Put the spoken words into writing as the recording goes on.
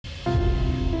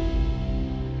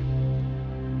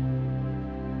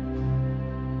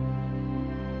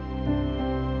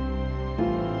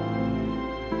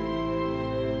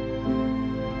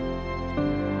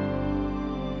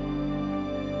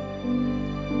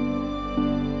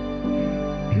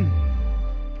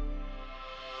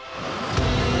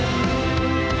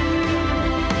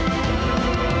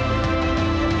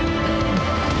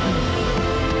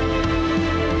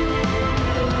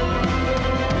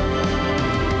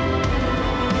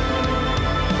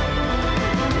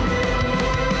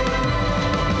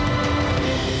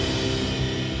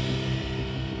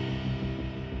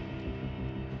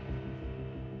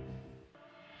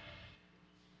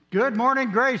Good morning,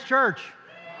 Grace Church.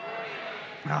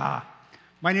 My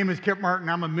name is Kip Martin.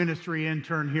 I'm a ministry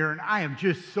intern here, and I am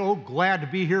just so glad to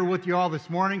be here with you all this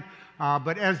morning.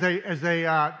 But as they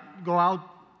go out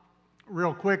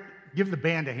real quick, give the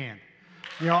band a hand.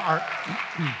 You know,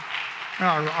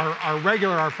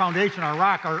 our foundation, our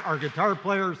rock, our guitar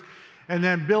players, and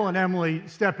then Bill and Emily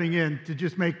stepping in to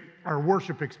just make our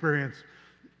worship experience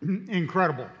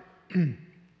incredible.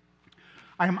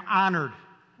 I am honored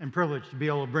and privileged to be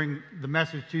able to bring the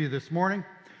message to you this morning.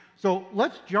 So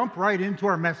let's jump right into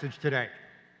our message today.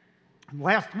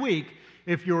 Last week,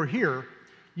 if you were here,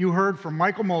 you heard from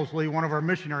Michael Mosley, one of our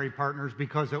missionary partners,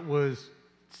 because it was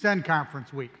Send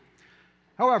Conference Week.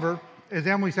 However, as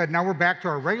Emily said, now we're back to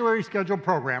our regularly scheduled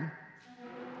program,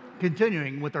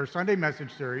 continuing with our Sunday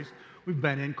message series we've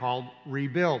been in called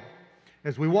Rebuild,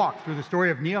 as we walk through the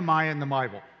story of Nehemiah in the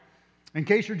Bible. In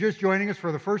case you're just joining us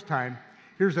for the first time,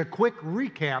 here's a quick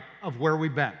recap of where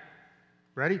we've been.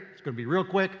 Ready? It's going to be real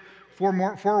quick.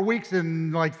 4 weeks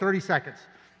in like 30 seconds.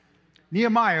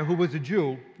 Nehemiah, who was a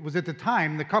Jew, was at the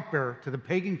time the cupbearer to the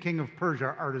pagan king of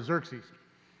Persia, Artaxerxes.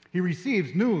 He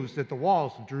receives news that the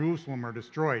walls of Jerusalem are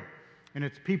destroyed and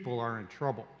its people are in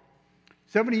trouble.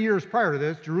 70 years prior to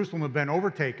this, Jerusalem had been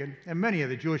overtaken, and many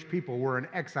of the Jewish people were in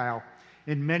exile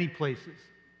in many places,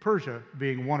 Persia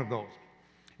being one of those.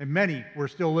 And many were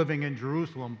still living in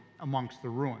Jerusalem amongst the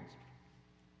ruins.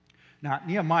 Now,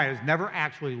 Nehemiah has never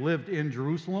actually lived in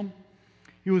Jerusalem.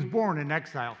 He was born in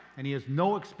exile, and he has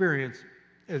no experience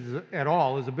at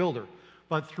all as a builder.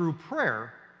 But through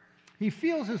prayer, he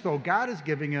feels as though God is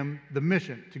giving him the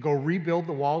mission to go rebuild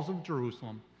the walls of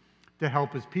Jerusalem to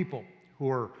help his people who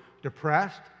are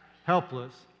depressed,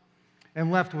 helpless,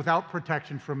 and left without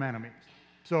protection from enemies.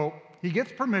 So he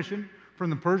gets permission from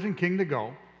the Persian king to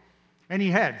go, and he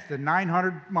heads the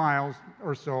 900 miles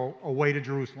or so away to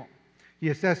Jerusalem. He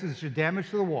assesses the damage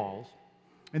to the walls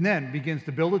and then begins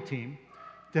to build a team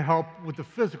to help with the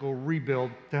physical rebuild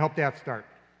to help that start.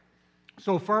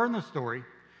 So far in the story,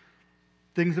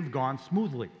 things have gone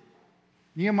smoothly.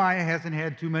 Nehemiah hasn't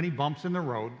had too many bumps in the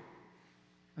road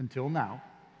until now.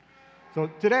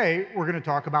 So today we're going to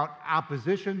talk about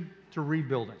opposition to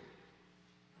rebuilding.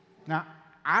 Now,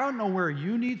 I don't know where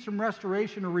you need some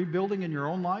restoration or rebuilding in your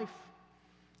own life.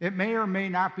 It may or may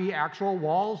not be actual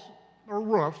walls or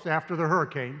roofs after the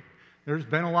hurricane. There's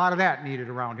been a lot of that needed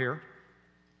around here.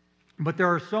 But there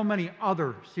are so many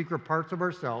other secret parts of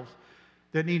ourselves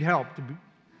that need help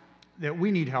that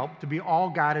we need help to be all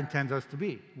God intends us to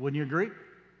be. Wouldn't you agree?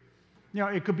 You know,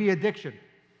 it could be addiction.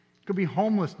 It could be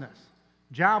homelessness,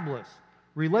 jobless,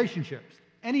 relationships,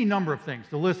 any number of things.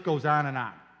 The list goes on and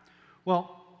on.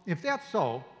 Well, if that's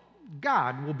so,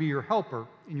 God will be your helper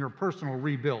in your personal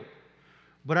rebuild.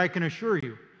 But I can assure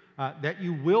you that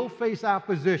you will face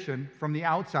opposition from the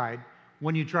outside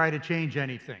when you try to change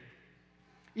anything,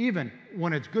 even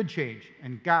when it's good change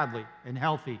and godly and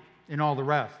healthy and all the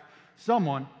rest.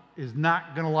 Someone is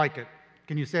not going to like it.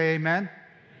 Can you say amen?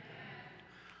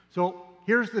 So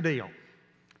here's the deal.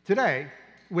 Today,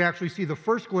 we actually see the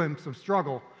first glimpse of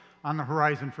struggle on the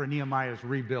horizon for Nehemiah's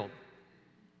rebuild.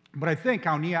 But I think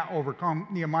how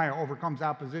Nehemiah overcomes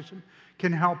opposition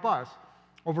can help us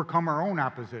overcome our own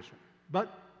opposition. But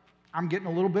I'm getting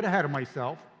a little bit ahead of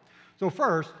myself. So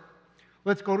first,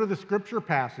 let's go to the scripture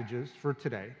passages for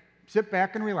today. Sit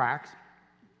back and relax.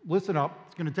 Listen up.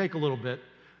 It's going to take a little bit,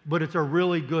 but it's a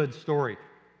really good story.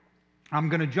 I'm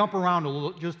going to jump around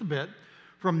just a bit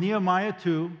from Nehemiah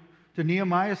 2 to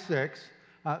Nehemiah 6,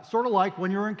 sort of like when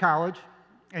you're in college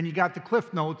and you got the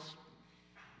cliff notes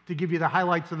to give you the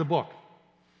highlights of the book.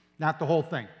 Not the whole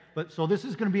thing. So this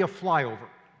is going to be a flyover.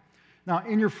 Now,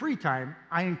 in your free time,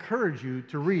 I encourage you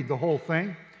to read the whole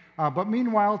thing. But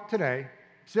meanwhile, today,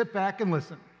 sit back and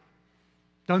listen.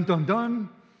 Dun, dun, dun.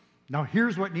 Now,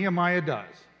 here's what Nehemiah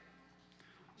does.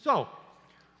 So,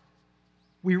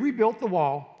 we rebuilt the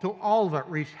wall till all of it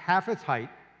reached half its height,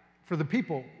 for the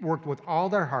people worked with all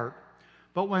their heart.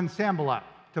 But when Sanballat,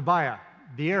 Tobiah,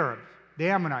 the Arabs, the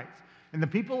Ammonites, and the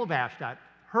people of Ashdod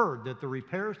heard that the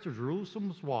repairs to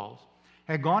Jerusalem's walls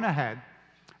had gone ahead,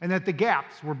 and that the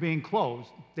gaps were being closed,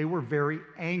 they were very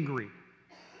angry.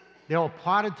 They all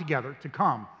plotted together to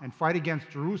come and fight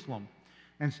against Jerusalem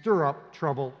and stir up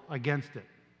trouble against it.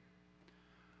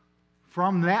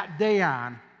 From that day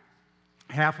on,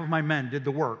 half of my men did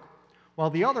the work, while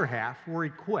the other half were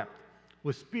equipped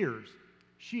with spears,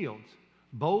 shields,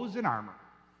 bows, and armor.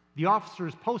 The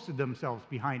officers posted themselves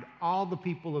behind all the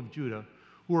people of Judah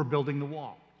who were building the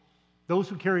wall. Those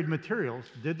who carried materials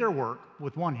did their work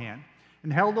with one hand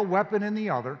and held a weapon in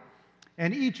the other,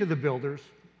 and each of the builders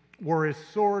wore his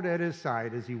sword at his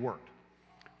side as he worked.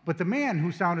 But the man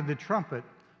who sounded the trumpet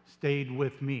stayed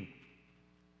with me.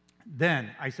 Then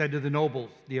I said to the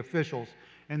nobles, the officials,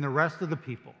 and the rest of the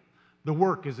people, the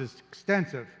work is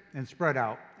extensive and spread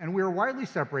out, and we are widely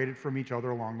separated from each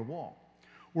other along the wall.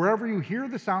 Wherever you hear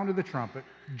the sound of the trumpet,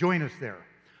 join us there.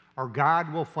 Our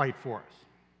God will fight for us.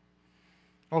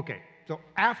 Okay, so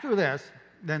after this,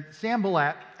 then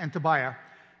Sanballat and Tobiah,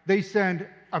 they send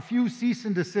a few cease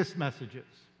and desist messages,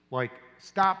 like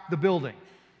stop the building,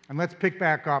 and let's pick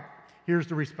back up. Here's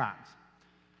the response.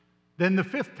 Then the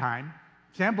fifth time,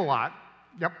 Sanballat,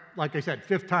 yep, like I said,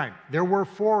 fifth time. There were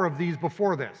 4 of these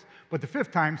before this, but the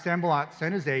fifth time, Sanballat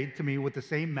sent his aide to me with the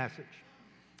same message.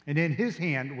 And in his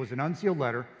hand was an unsealed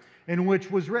letter in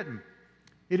which was written,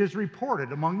 "It is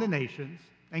reported among the nations,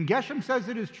 and Geshem says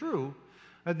it is true,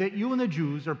 that you and the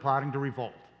Jews are plotting to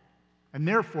revolt, and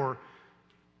therefore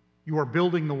you are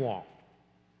building the wall.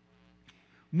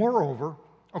 Moreover,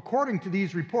 according to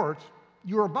these reports,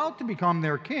 you are about to become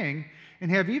their king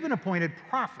and have even appointed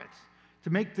prophets to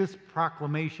make this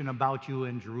proclamation about you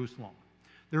in Jerusalem.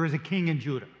 There is a king in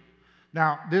Judah.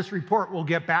 Now, this report will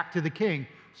get back to the king,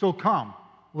 so come,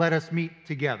 let us meet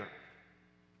together."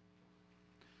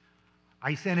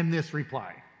 I sent him this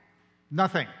reply.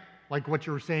 Nothing like what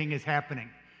you're saying is happening.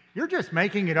 You're just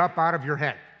making it up out of your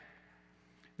head.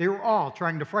 They were all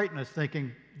trying to frighten us,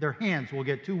 thinking their hands will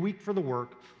get too weak for the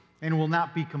work and will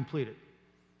not be completed.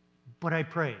 But I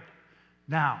prayed,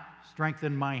 "Now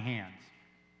strengthen my hands."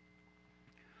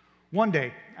 One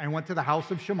day, I went to the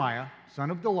house of Shemaiah,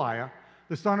 son of Deliah,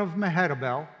 the son of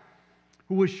Mehetabel,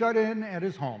 who was shut in at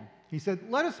his home. He said,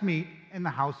 "Let us meet in the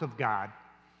house of God,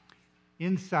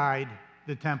 inside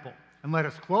the temple, and let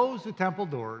us close the temple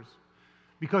doors,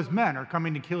 because men are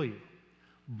coming to kill you.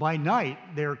 By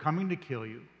night, they are coming to kill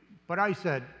you." But I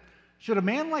said, "Should a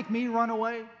man like me run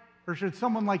away? Or should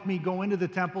someone like me go into the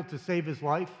temple to save his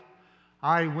life?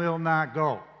 I will not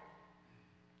go."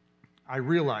 I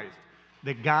realized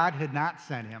that God had not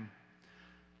sent him,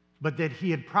 but that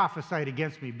he had prophesied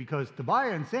against me because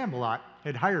Tobiah and Sanballat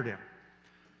had hired him.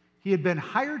 He had been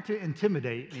hired to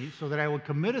intimidate me so that I would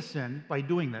commit a sin by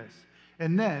doing this,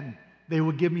 and then they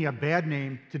would give me a bad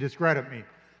name to discredit me.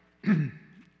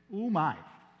 Oh my.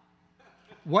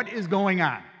 What is going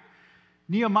on?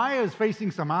 Nehemiah is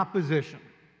facing some opposition,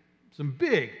 some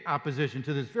big opposition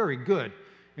to this very good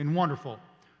and wonderful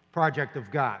project of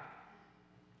God.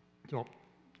 So,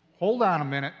 hold on a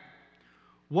minute.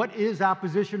 What is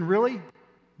opposition really?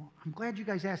 Well, I'm glad you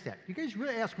guys asked that. You guys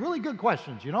really ask really good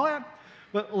questions, you know that?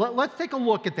 But let's take a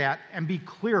look at that and be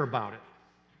clear about it.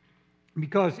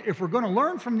 Because if we're going to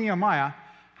learn from Nehemiah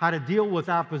how to deal with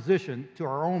opposition to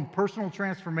our own personal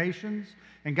transformations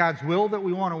and God's will that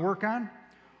we want to work on,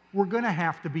 we're going to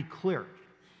have to be clear.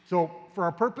 So for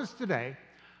our purpose today,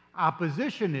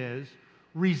 opposition is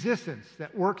resistance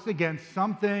that works against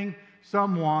something,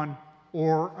 someone,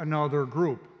 or another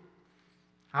group.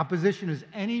 Opposition is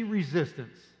any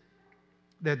resistance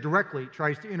that directly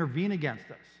tries to intervene against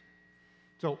us.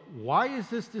 So why is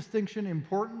this distinction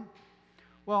important?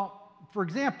 Well, for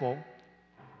example,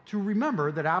 to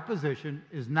remember that opposition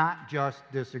is not just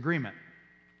disagreement.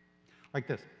 Like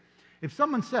this. If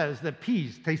someone says that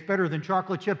peas taste better than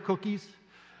chocolate chip cookies,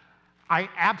 I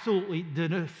absolutely,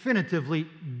 definitively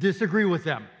disagree with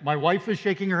them. My wife is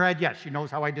shaking her head. Yes, she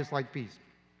knows how I dislike peas.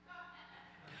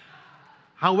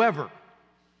 However,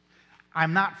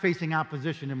 I'm not facing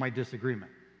opposition in my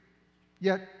disagreement.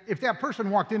 Yet, if that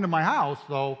person walked into my house,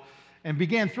 though, and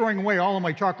began throwing away all of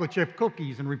my chocolate chip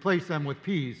cookies and replaced them with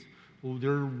peas, well,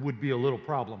 there would be a little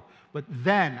problem. But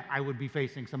then I would be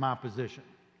facing some opposition.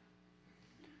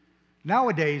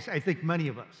 Nowadays, I think many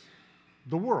of us,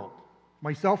 the world,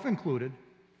 myself included,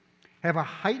 have a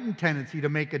heightened tendency to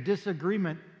make a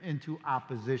disagreement into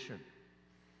opposition.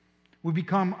 We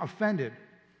become offended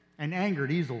and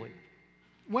angered easily.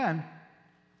 When,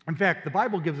 in fact, the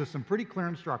Bible gives us some pretty clear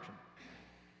instruction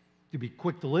to be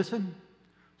quick to listen,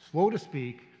 slow to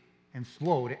speak, and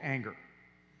slow to anger.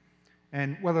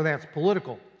 And whether that's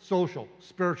political, social,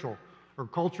 spiritual, or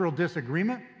cultural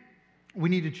disagreement, we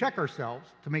need to check ourselves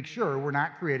to make sure we're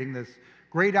not creating this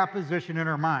great opposition in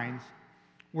our minds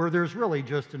where there's really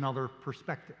just another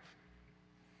perspective.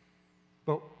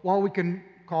 But while we can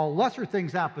call lesser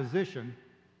things opposition,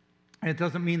 it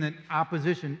doesn't mean that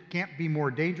opposition can't be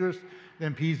more dangerous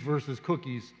than peas versus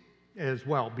cookies as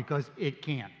well, because it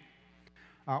can.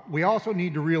 We also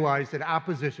need to realize that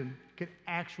opposition can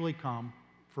actually come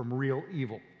from real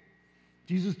evil.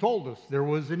 Jesus told us there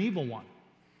was an evil one,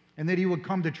 and that he would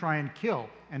come to try and kill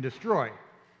and destroy,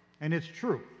 and it's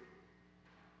true.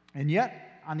 And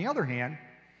yet, on the other hand,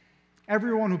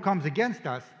 everyone who comes against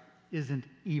us isn't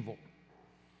evil.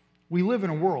 We live in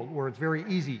a world where it's very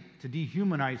easy to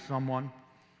dehumanize someone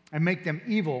and make them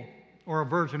evil or a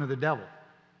version of the devil.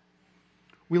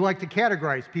 We like to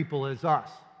categorize people as us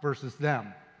versus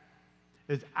them,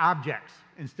 as objects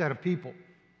instead of people,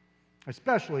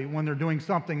 especially when they're doing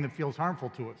something that feels harmful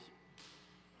to us.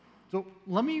 So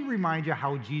let me remind you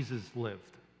how Jesus lived.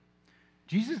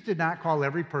 Jesus did not call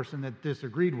every person that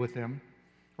disagreed with him,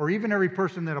 or even every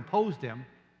person that opposed him,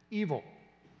 evil.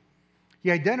 He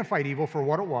identified evil for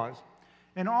what it was,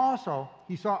 and also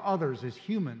he saw others as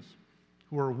humans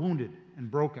who were wounded and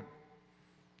broken.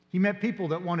 He met people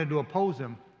that wanted to oppose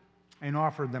him and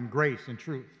offered them grace and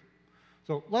truth.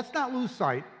 So let's not lose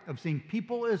sight of seeing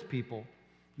people as people,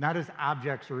 not as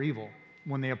objects or evil,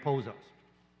 when they oppose us.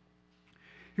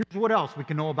 Here's what else we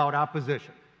can know about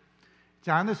opposition. It's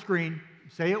on the screen.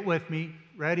 Say it with me.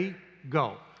 Ready?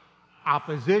 Go.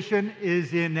 Opposition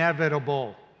is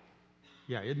inevitable.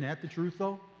 Yeah, isn't that the truth,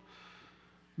 though?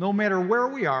 No matter where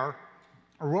we are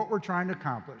or what we're trying to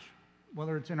accomplish,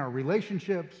 whether it's in our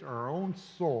relationships or our own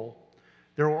soul,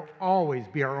 there will always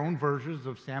be our own versions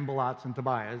of Sanballats and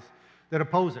Tobiahs that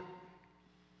oppose it.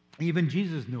 Even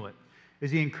Jesus knew it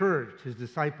as he encouraged his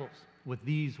disciples with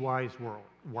these wise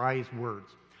words.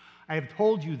 I have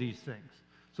told you these things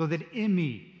so that in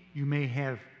me you may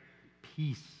have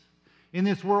peace. In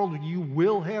this world you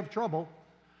will have trouble,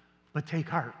 but take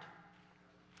heart.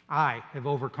 I have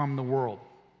overcome the world.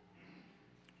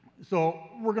 So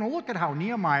we're going to look at how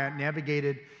Nehemiah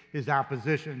navigated his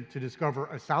opposition to discover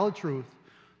a solid truth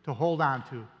to hold on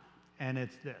to, and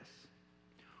it's this.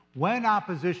 When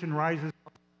opposition rises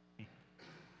up,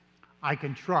 I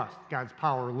can trust God's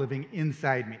power living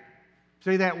inside me.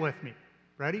 Say that with me.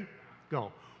 Ready?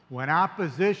 Go. When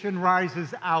opposition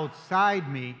rises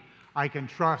outside me, I can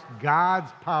trust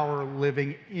God's power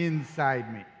living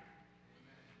inside me.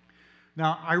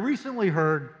 Now, I recently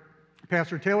heard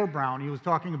Pastor Taylor Brown, he was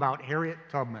talking about Harriet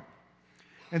Tubman.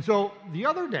 And so the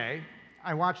other day,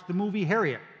 I watched the movie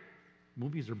Harriet.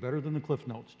 Movies are better than the Cliff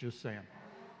Notes, just saying.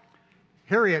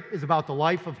 Harriet is about the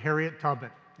life of Harriet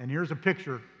Tubman. And here's a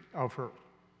picture of her.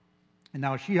 And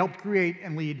now she helped create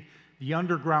and lead the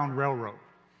Underground Railroad.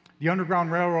 The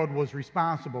Underground Railroad was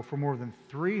responsible for more than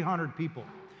 300 people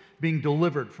being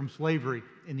delivered from slavery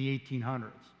in the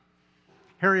 1800s.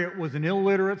 Harriet was an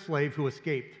illiterate slave who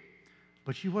escaped,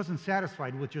 but she wasn't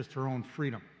satisfied with just her own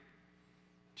freedom.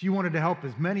 She wanted to help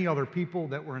as many other people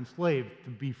that were enslaved to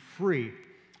be free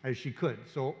as she could.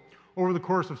 So over the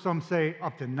course of, some say,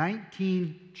 up to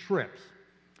 19 trips,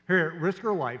 Harriet risked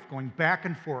her life going back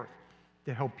and forth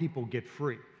to help people get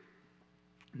free.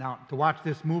 Now, to watch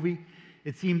this movie,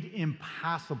 it seemed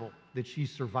impossible that she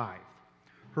survived.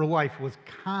 Her life was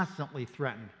constantly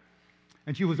threatened,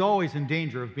 and she was always in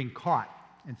danger of being caught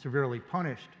and severely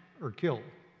punished or killed.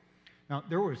 Now,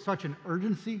 there was such an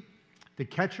urgency to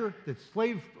catch her that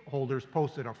slaveholders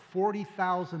posted a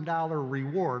 $40,000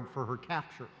 reward for her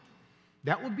capture.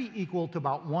 That would be equal to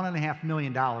about $1.5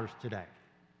 million today.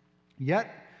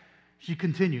 Yet, she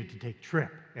continued to take trip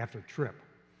after trip,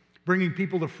 bringing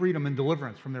people to freedom and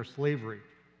deliverance from their slavery.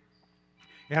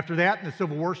 After that, in the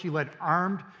Civil War, she led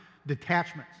armed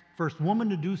detachments, first woman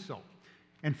to do so,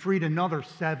 and freed another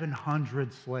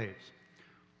 700 slaves.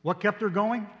 What kept her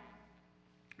going?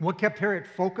 What kept Harriet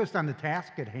focused on the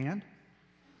task at hand?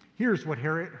 Here's what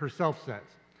Harriet herself says.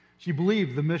 She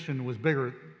believed the mission was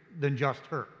bigger than just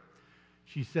her.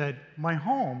 She said, "My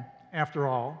home, after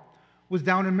all, was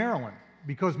down in Maryland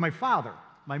because my father,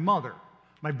 my mother,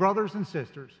 my brothers and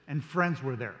sisters, and friends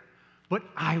were there. But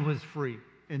I was free,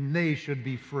 and they should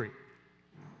be free."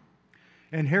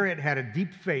 And Harriet had a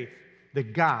deep faith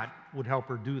that God would help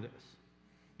her do this.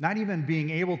 Not even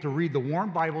being able to read the worn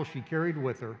Bible she carried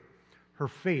with her, her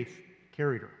faith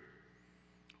carried her.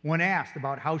 When asked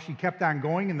about how she kept on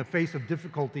going in the face of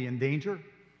difficulty and danger,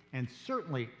 and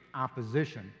certainly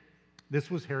opposition,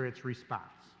 this was Harriet's response.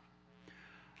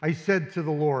 "I said to the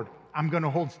Lord, I'm going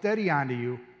to hold steady onto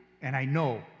you, and I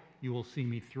know you will see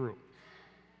me through."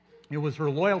 It was her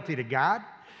loyalty to God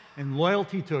and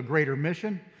loyalty to a greater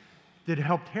mission that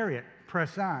helped Harriet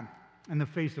press on in the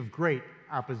face of great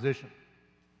opposition.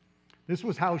 This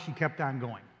was how she kept on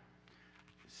going.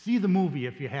 See the movie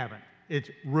if you haven't. It's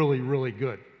really, really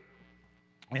good.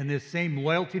 And this same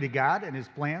loyalty to God and his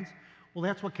plans, well,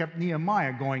 that's what kept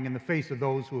Nehemiah going in the face of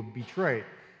those who would betray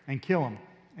and kill him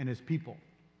and his people.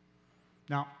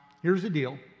 Now, here's the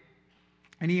deal.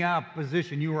 Any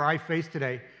opposition you or I face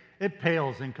today, it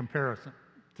pales in comparison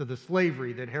to the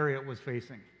slavery that Harriet was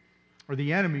facing or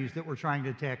the enemies that were trying to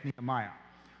attack Nehemiah.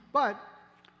 But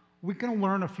we can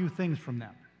learn a few things from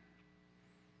them.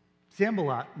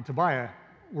 Sanballat and Tobiah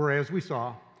were, as we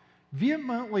saw,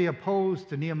 vehemently opposed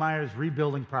to Nehemiah's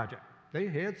rebuilding project. They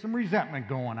had some resentment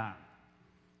going on.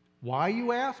 Why,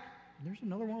 you ask? There's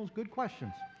another one of those good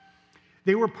questions.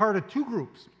 They were part of two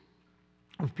groups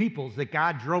of peoples that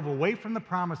God drove away from the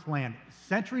promised land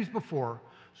centuries before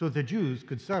so that the Jews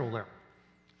could settle there.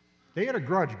 They had a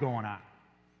grudge going on.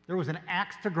 There was an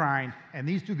axe to grind, and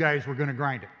these two guys were going to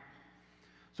grind it.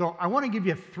 So I want to give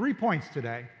you 3 points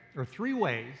today, or 3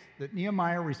 ways that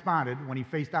Nehemiah responded when he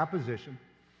faced opposition.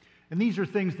 And these are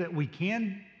things that we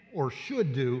can or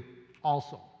should do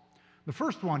also. The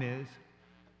first one is,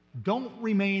 don't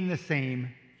remain the same,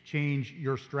 change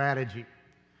your strategy.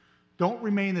 Don't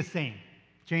remain the same,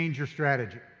 change your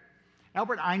strategy.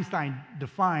 Albert Einstein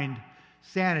defined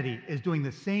sanity as doing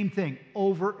the same thing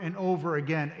over and over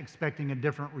again, expecting a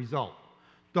different result.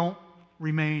 Don't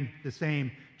remain the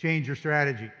same, change your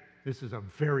strategy. This is a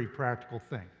very practical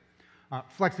thing.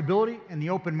 Flexibility and the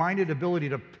open-minded ability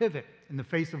to pivot in the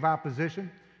face of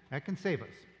opposition, that can save us.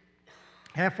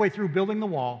 Halfway through building the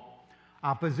wall,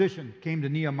 opposition came to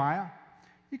Nehemiah.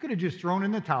 He could have just thrown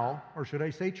in the towel, or should I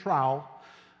say trowel,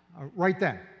 right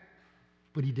then.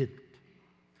 But he didn't.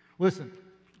 Listen,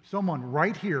 someone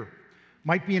right here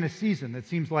might be in a season that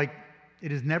seems like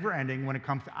it is never ending when it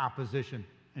comes to opposition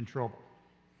and trouble.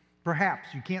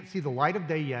 Perhaps you can't see the light of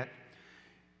day yet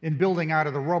in building out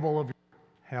of the rubble of your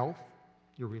health,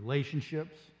 your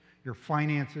relationships, your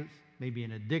finances, maybe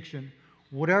an addiction,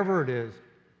 whatever it is.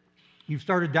 You've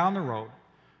started down the road,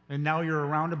 and now you're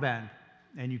around a bend,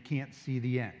 and you can't see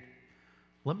the end.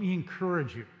 Let me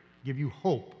encourage you, give you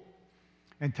hope,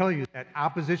 and tell you that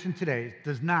opposition today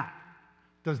does not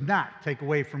take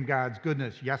away from God's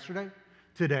goodness yesterday,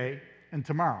 today, and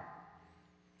tomorrow.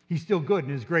 He's still good,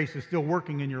 and His grace is still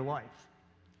working in your life.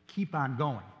 Keep on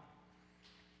going.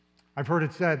 I've heard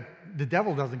it said, the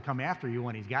devil doesn't come after you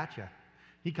when he's got you.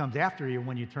 He comes after you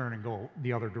when you turn and go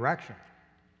the other direction.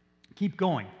 Keep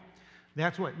going.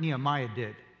 That's what Nehemiah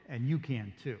did, and you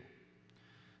can too.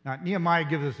 Now, Nehemiah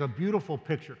gives us a beautiful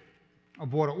picture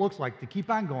of what it looks like to keep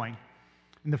on going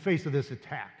in the face of this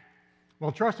attack.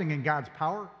 While trusting in God's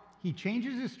power, he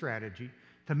changes his strategy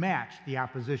to match the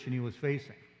opposition he was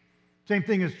facing. Same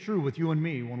thing is true with you and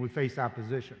me when we face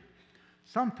opposition.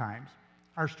 Sometimes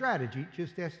our strategy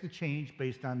just has to change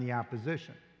based on the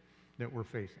opposition that we're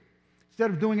facing. Instead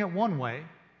of doing it one way,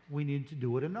 we need to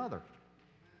do it another.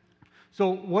 So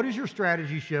what is your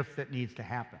strategy shift that needs to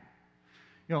happen?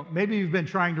 Maybe you've been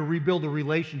trying to rebuild a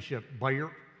relationship by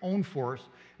your own force,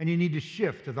 and you need to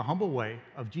shift to the humble way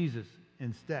of Jesus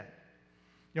instead.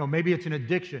 Maybe it's an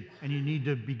addiction, and you need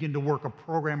to begin to work a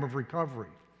program of recovery.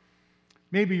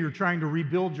 Maybe you're trying to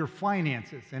rebuild your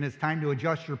finances, and it's time to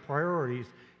adjust your priorities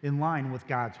in line with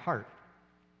God's heart.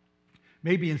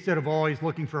 Maybe instead of always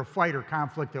looking for a fight or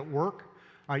conflict at work,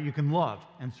 you can love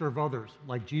and serve others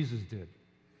like Jesus did.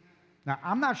 Now,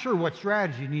 I'm not sure what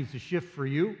strategy needs to shift for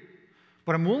you,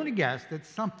 but I'm willing to guess that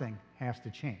something has to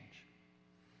change.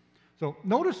 So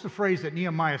notice the phrase that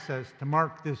Nehemiah says to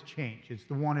mark this change. It's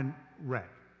the one in red.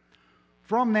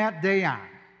 From that day on.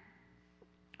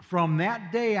 From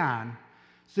that day on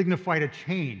signified a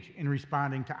change in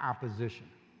responding to opposition.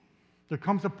 There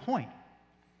comes a point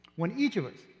when each of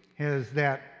us has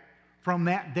that from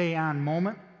that day on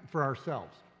moment for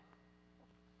ourselves.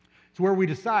 It's where we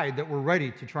decide that we're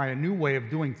ready to try a new way of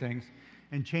doing things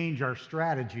and change our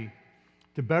strategy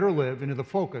to better live into the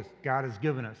focus God has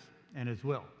given us and His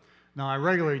will. Now, I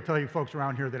regularly tell you folks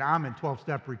around here that I'm in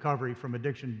 12-step recovery from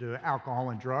addiction to alcohol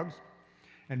and drugs.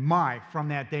 And my from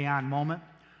that day on moment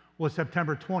was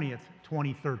September 20th,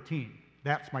 2013.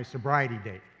 That's my sobriety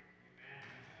date.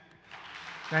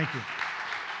 Thank you.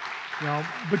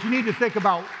 But you need to think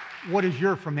about what is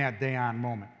your from that day on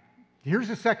moment. Here's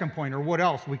the second point, or what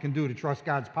else we can do to trust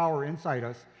God's power inside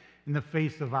us in the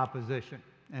face of opposition.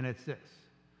 And it's this.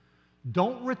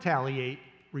 Don't retaliate,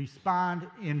 respond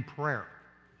in prayer.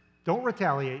 Don't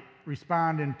retaliate,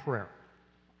 respond in prayer.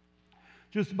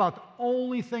 Just about the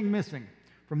only thing missing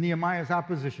from Nehemiah's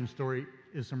opposition story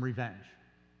is some revenge.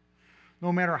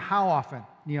 No matter how often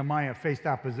Nehemiah faced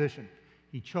opposition,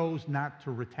 he chose not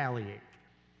to retaliate.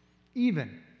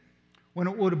 Even when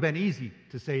it would have been easy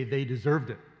to say they deserved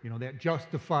it, that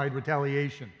justified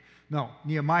retaliation. No,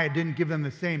 Nehemiah didn't give them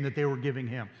the same that they were giving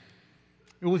him.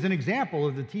 It was an example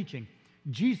of the teaching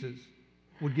Jesus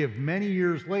would give many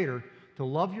years later to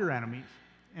love your enemies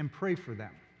and pray for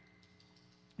them.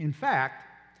 In fact,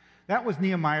 that was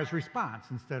Nehemiah's response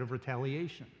instead of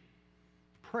retaliation.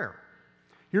 Prayer.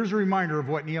 Here's a reminder of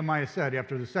what Nehemiah said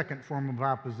after the second form of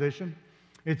opposition.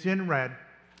 It's in red,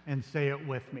 and say it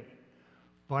with me.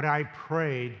 But I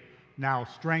prayed, now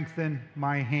strengthen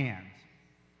my hands.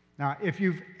 Now, if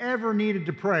you've ever needed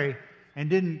to pray and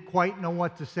didn't quite know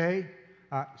what to say,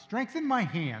 strengthen my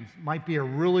hands might be a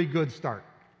really good start.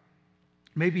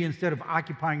 Maybe instead of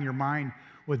occupying your mind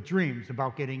with dreams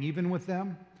about getting even with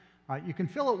them, you can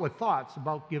fill it with thoughts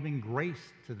about giving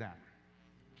grace to them.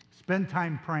 Spend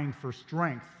time praying for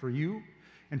strength for you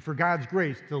and for God's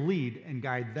grace to lead and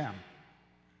guide them.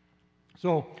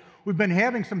 So we've been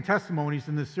having some testimonies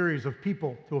in this series of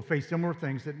people who have faced similar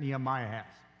things that Nehemiah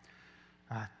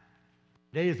has.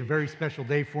 Today is a very special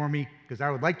day for me because I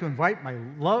would like to invite my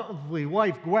lovely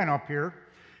wife, Gwen, up here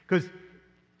because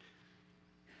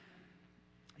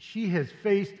she has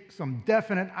faced some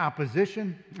definite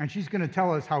opposition, and she's going to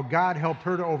tell us how God helped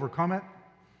her to overcome it,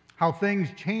 how things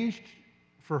changed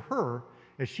for her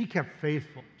as she kept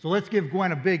faithful. So let's give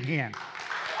Gwen a big hand.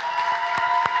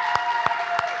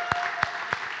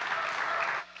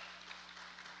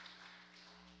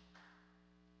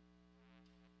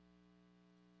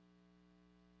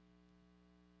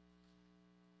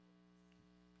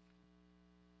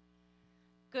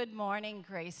 Good morning,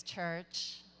 Grace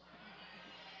Church.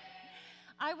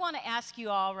 I want to ask you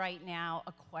all right now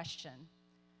a question.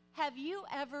 Have you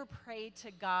ever prayed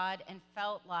to God and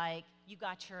felt like you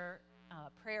got your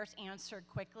prayers answered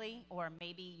quickly, or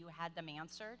maybe you had them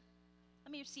answered?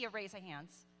 Let me see a raise of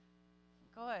hands.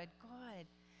 Good, good.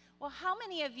 Well, how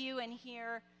many of you in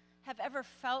here have ever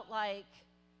felt like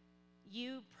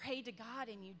you prayed to God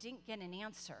and you didn't get an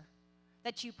answer?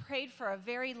 That you prayed for a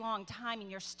very long time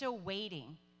and you're still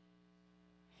waiting?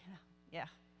 Yeah.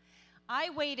 I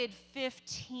waited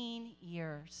 15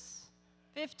 years.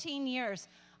 15 years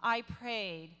I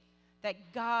prayed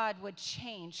that God would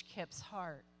change Kip's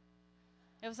heart.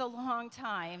 It was a long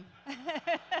time.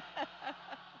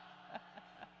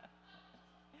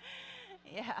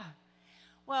 Yeah.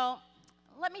 Well,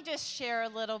 let me just share a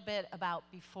little bit about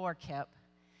before Kip.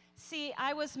 See,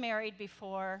 I was married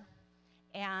before,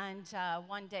 and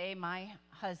one day my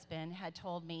husband had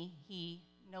told me he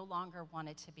no longer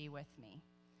wanted to be with me.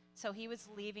 So he was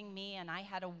leaving me, and I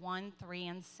had a 1, 3,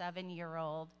 and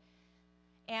 7-year-old.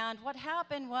 And what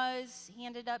happened was he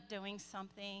ended up doing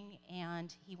something,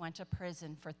 and he went to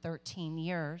prison for 13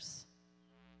 years.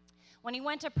 When he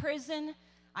went to prison,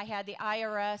 I had the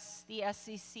IRS, the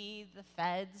SEC, the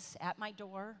feds at my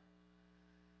door.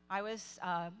 I was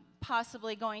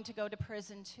possibly going to go to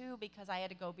prison too because I had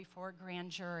to go before a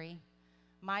grand jury.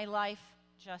 My life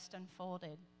just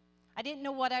unfolded. I didn't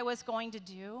know what I was going to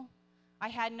do. I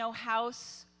had no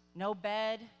house, no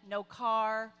bed, no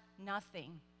car,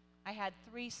 nothing. I had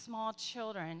 3 small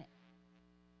children,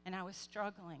 and I was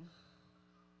struggling.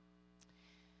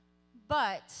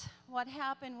 But what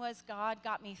happened was God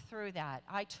got me through that.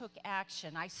 I took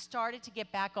action. I started to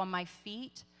get back on my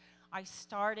feet. I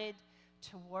started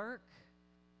to work.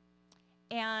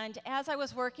 And as I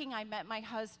was working, I met my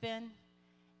husband,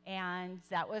 and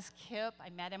that was Kip. I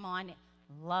met him on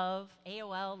Love,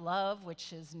 AOL Love,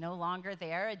 which is no longer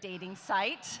there, a dating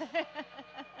site.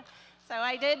 So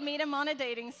I did meet him on a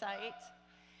dating site.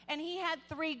 And he had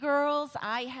 3 girls.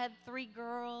 I had 3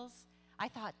 girls. I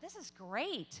thought, this is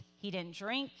great. He didn't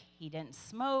drink. He didn't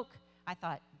smoke. I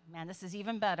thought, man, this is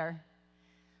even better.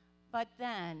 But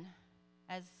then,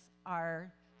 as our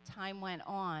time went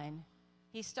on,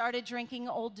 he started drinking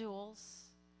Old Duels.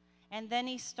 And then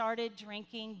he started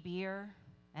drinking beer.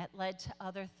 That led to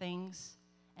other things.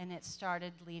 And it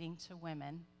started leading to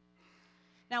women.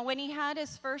 Now, when he had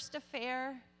his first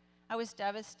affair, I was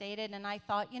devastated, and I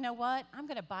thought, you know what? I'm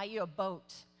going to buy you a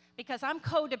boat because I'm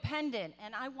codependent,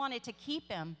 and I wanted to keep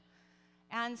him.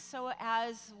 And so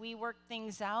as we worked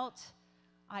things out,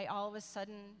 all of a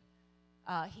sudden,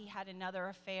 he had another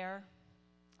affair.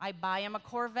 I buy him a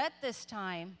Corvette this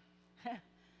time,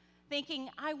 thinking,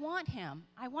 I want him.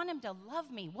 I want him to love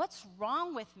me. What's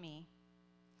wrong with me?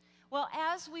 Well,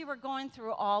 as we were going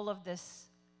through all of this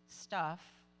stuff,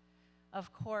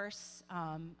 of course,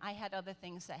 I had other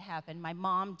things that happened. My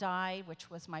mom died, which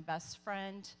was my best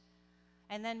friend.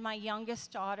 And then my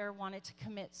youngest daughter wanted to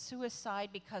commit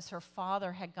suicide because her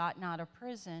father had gotten out of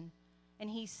prison, and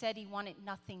he said he wanted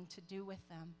nothing to do with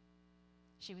them.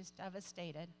 She was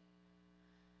devastated.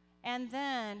 And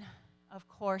then, of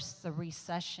course, the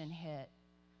recession hit.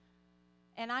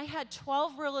 And I had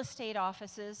 12 real estate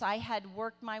offices. I had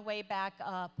worked my way back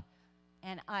up,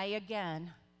 and I,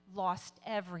 again, lost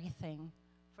everything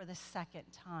for the second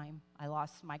time. I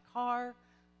lost my car,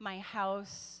 my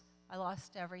house. I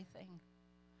lost everything.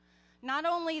 Not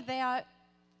only that,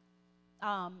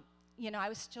 I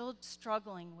was still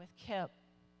struggling with Kip.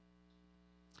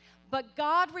 But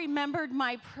God remembered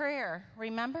my prayer.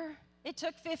 Remember? It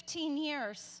took 15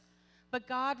 years, but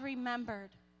God remembered.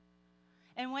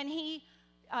 And when he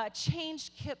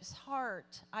changed Kip's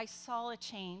heart. I saw a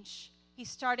change. He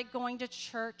started going to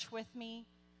church with me.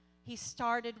 He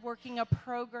started working a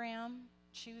program,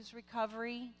 Choose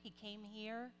Recovery. He came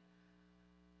here.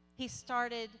 He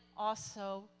started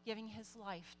also giving his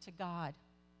life to God.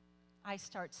 I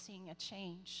start seeing a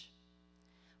change.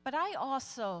 But I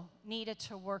also needed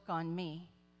to work on me.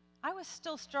 I was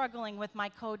still struggling with my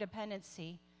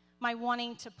codependency, my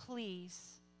wanting to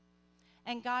please.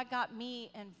 And God got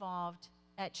me involved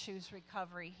at Choose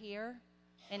Recovery here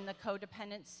in the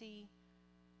codependency.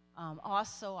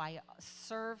 Also, I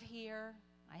serve here.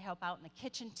 I help out in the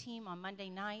kitchen team on Monday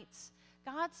nights.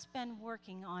 God's been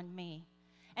working on me.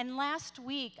 And last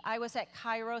week, I was at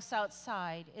Kairos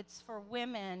Outside. It's for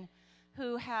women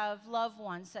who have loved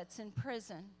ones that's in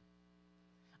prison.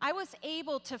 I was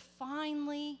able to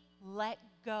finally let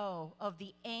go of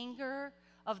the anger,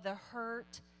 of the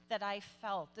hurt that I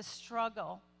felt, the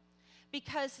struggle.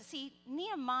 Because, see,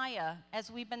 Nehemiah, as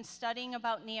we've been studying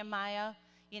about Nehemiah,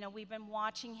 we've been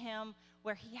watching him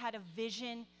where he had a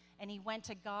vision and he went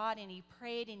to God and he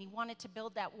prayed and he wanted to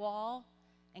build that wall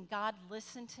and God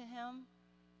listened to him.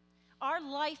 Our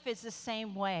life is the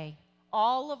same way.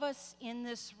 All of us in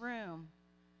this room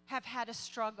have had a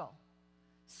struggle.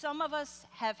 Some of us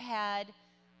have had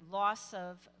loss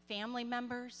of family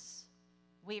members.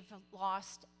 We've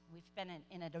been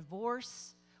in a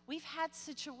divorce. We've had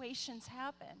situations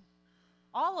happen.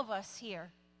 All of us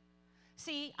here.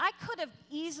 See, I could have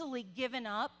easily given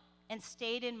up and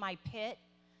stayed in my pit.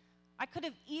 I could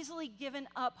have easily given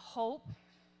up hope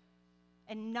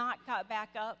and not got back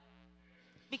up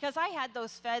because I had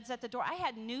those feds at the door. I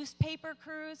had newspaper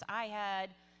crews. I had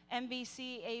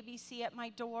NBC, ABC at my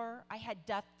door. I had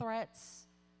death threats.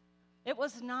 It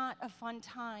was not a fun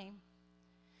time.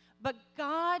 But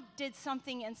God did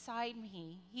something inside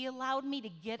me. He allowed me to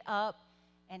get up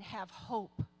and have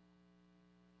hope.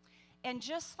 And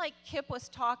just like Kip was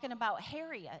talking about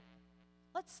Harriet,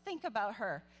 let's think about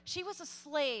her. She was a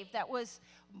slave that was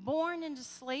born into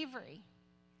slavery.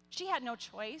 She had no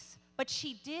choice, but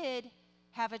she did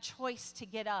have a choice to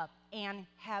get up and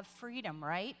have freedom,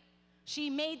 right? She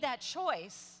made that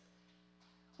choice.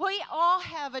 We all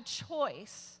have a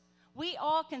choice. We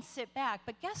all can sit back,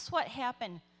 but guess what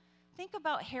happened? Think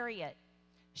about Harriet.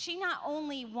 She not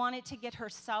only wanted to get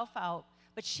herself out,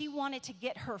 but she wanted to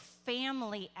get her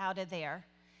family out of there.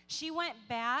 She went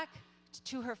back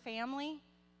to her family,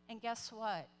 and guess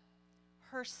what?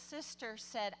 Her sister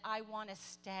said, I want to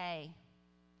stay.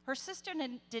 Her sister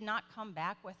did not come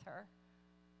back with her.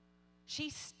 She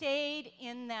stayed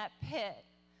in that pit.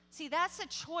 See, that's a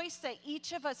choice that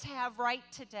each of us have right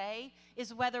today,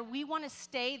 is whether we want to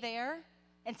stay there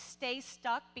and stay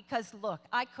stuck, because look,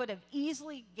 I could have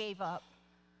easily gave up.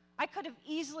 I could have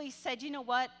easily said, you know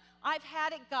what? I've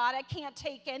had it, God. I can't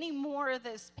take any more of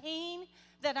this pain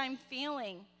that I'm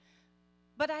feeling.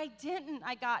 But I didn't.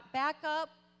 I got back up.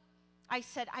 I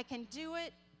said, I can do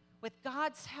it with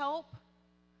God's help.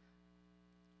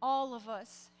 All of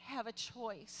us have a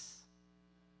choice.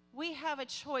 We have a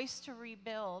choice to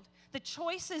rebuild. The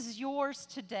choice is yours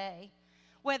today,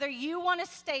 whether you want to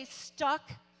stay stuck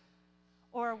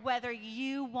or whether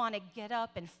you want to get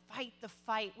up and fight the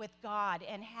fight with God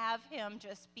and have him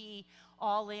just be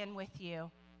all in with you.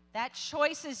 That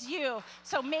choice is you.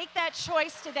 So make that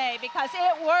choice today, because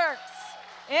it works.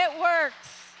 It works.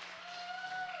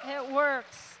 It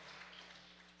works.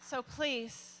 So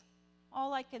please,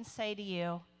 all I can say to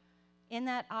you, in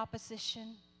that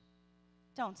opposition,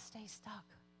 don't stay stuck.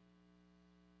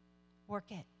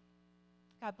 Work it.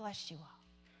 God bless you all.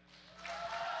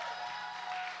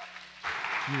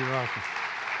 You're welcome.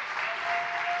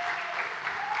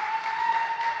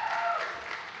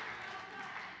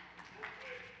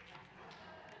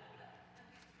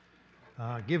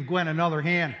 Give Gwen another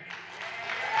hand.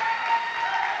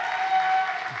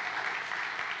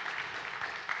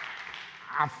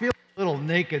 I feel a little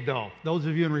naked, though. Those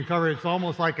of you in recovery, it's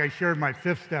almost like I shared my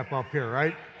fifth step up here,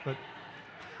 right? But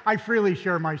I freely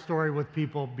share my story with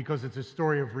people because it's a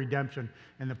story of redemption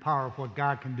and the power of what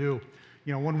God can do.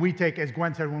 You know, when we take, as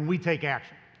Gwen said, when we take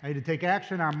action. I had to take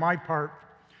action on my part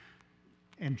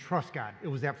and trust God. It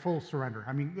was that full surrender.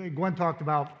 I mean, Gwen talked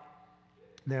about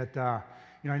that,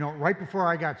 I know right before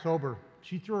I got sober,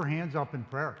 she threw her hands up in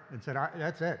prayer and said,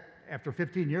 that's it. After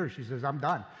 15 years, she says, I'm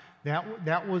done.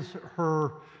 That was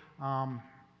her from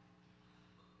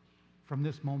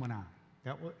this moment on.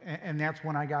 And that's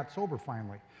when I got sober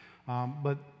finally.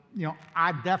 But,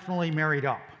 I definitely married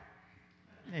up.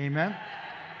 Amen?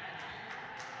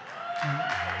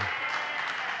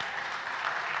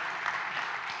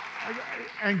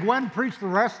 And Gwen preached the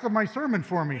rest of my sermon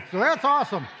for me, so that's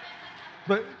awesome.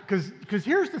 But because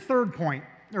here's the third point,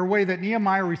 or way that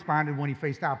Nehemiah responded when he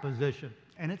faced opposition.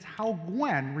 And it's how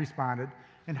Gwen responded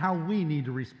and how we need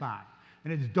to respond.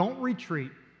 And it's don't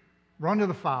retreat, run to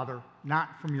the Father,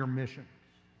 not from your mission.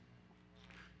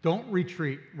 Don't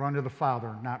retreat, run to the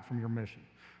Father, not from your mission.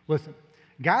 Listen,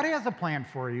 God has a plan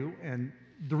for you and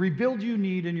the rebuild you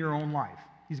need in your own life.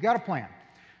 He's got a plan.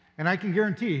 And I can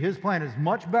guarantee you, his plan is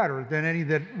much better than any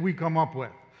that we come up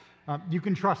with. You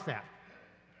can trust that.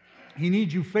 He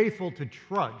needs you faithful to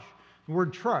trudge. The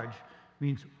word trudge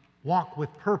means walk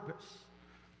with purpose.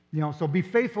 So be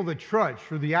faithful to trudge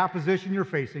through the opposition you're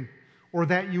facing or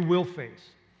that you will face.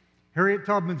 Harriet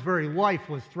Tubman's very life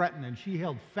was threatened, and she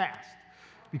held fast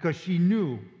because she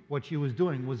knew what she was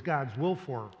doing was God's will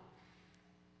for her.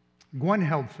 Gwen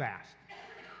held fast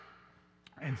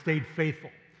and stayed faithful.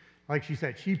 Like she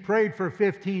said, she prayed for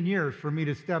 15 years for me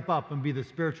to step up and be the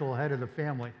spiritual head of the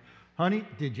family. Honey,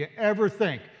 did you ever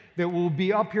think that we'll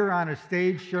be up here on a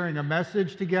stage sharing a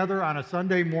message together on a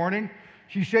Sunday morning?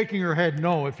 She's shaking her head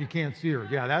no if you can't see her.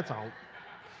 Yeah, that's all.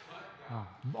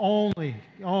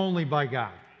 Only by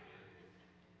God.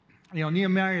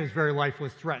 Nehemiah's very life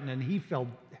was threatened, and he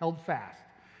held fast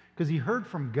because he heard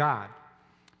from God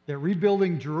that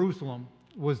rebuilding Jerusalem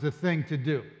was the thing to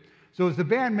do. So as the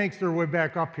band makes their way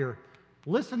back up here,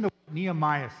 listen to what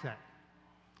Nehemiah said.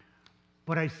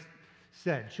 But I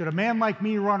said, should a man like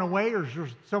me run away, or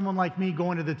should someone like me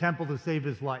go into the temple to save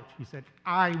his life? He said,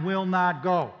 I will not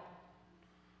go.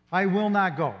 I will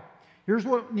not go. Here's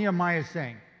what Nehemiah is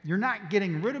saying. You're not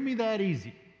getting rid of me that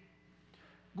easy.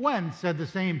 Gwen said the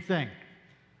same thing.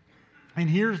 And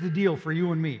here's the deal for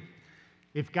you and me.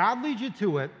 If God leads you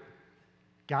to it,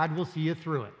 God will see you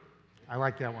through it. I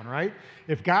like that one, right?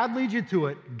 If God leads you to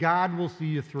it, God will see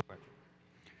you through it.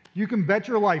 You can bet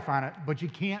your life on it, but you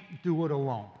can't do it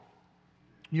alone.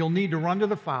 You'll need to run to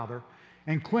the Father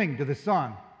and cling to the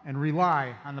Son and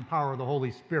rely on the power of the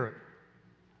Holy Spirit.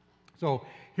 So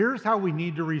here's how we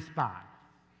need to respond.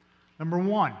 Number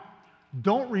one,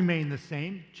 don't remain the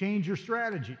same. Change your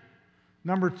strategy.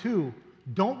 Number two,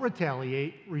 don't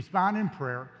retaliate. Respond in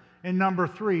prayer. And number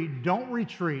three, don't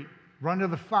retreat. Run to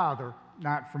the Father,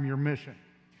 not from your mission.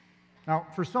 Now,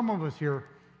 for some of us here,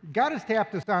 God has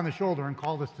tapped us on the shoulder and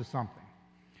called us to something.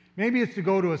 Maybe it's to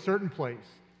go to a certain place,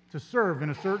 to serve in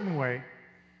a certain way,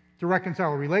 to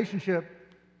reconcile a relationship,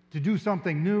 to do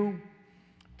something new,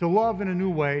 to love in a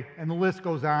new way, and the list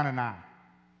goes on and on.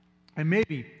 And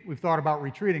maybe we've thought about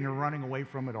retreating or running away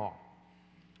from it all.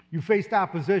 You faced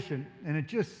opposition, and it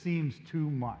just seems too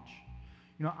much.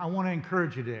 I want to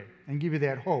encourage you today and give you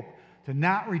that hope to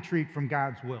not retreat from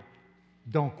God's will.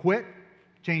 Don't quit.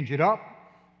 Change it up.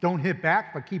 Don't hit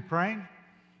back, but keep praying.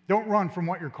 Don't run from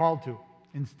what you're called to.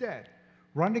 Instead,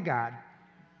 run to God.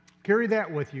 Carry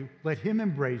that with you. Let Him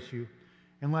embrace you,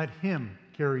 and let Him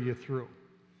carry you through.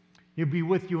 He'll be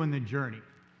with you in the journey.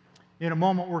 In a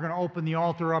moment, we're going to open the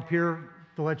altar up here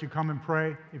to let you come and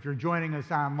pray. If you're joining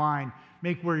us online,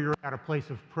 make where you're at a place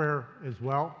of prayer as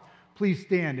well. Please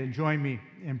stand and join me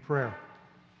in prayer.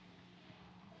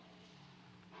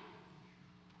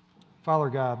 Father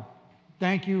God,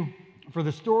 thank you for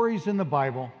the stories in the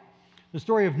Bible, the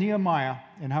story of Nehemiah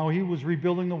and how he was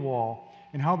rebuilding the wall,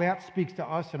 and how that speaks to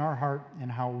us in our heart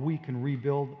and how we can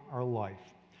rebuild our life.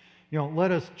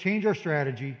 Let us change our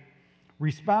strategy,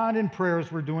 respond in prayer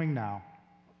as we're doing now,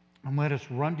 and let us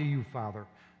run to you, Father,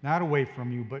 not away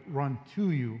from you, but run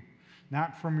to you,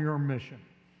 not from your mission.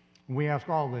 And we ask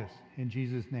all this in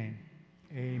Jesus' name.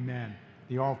 Amen.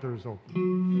 The altar is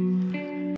open.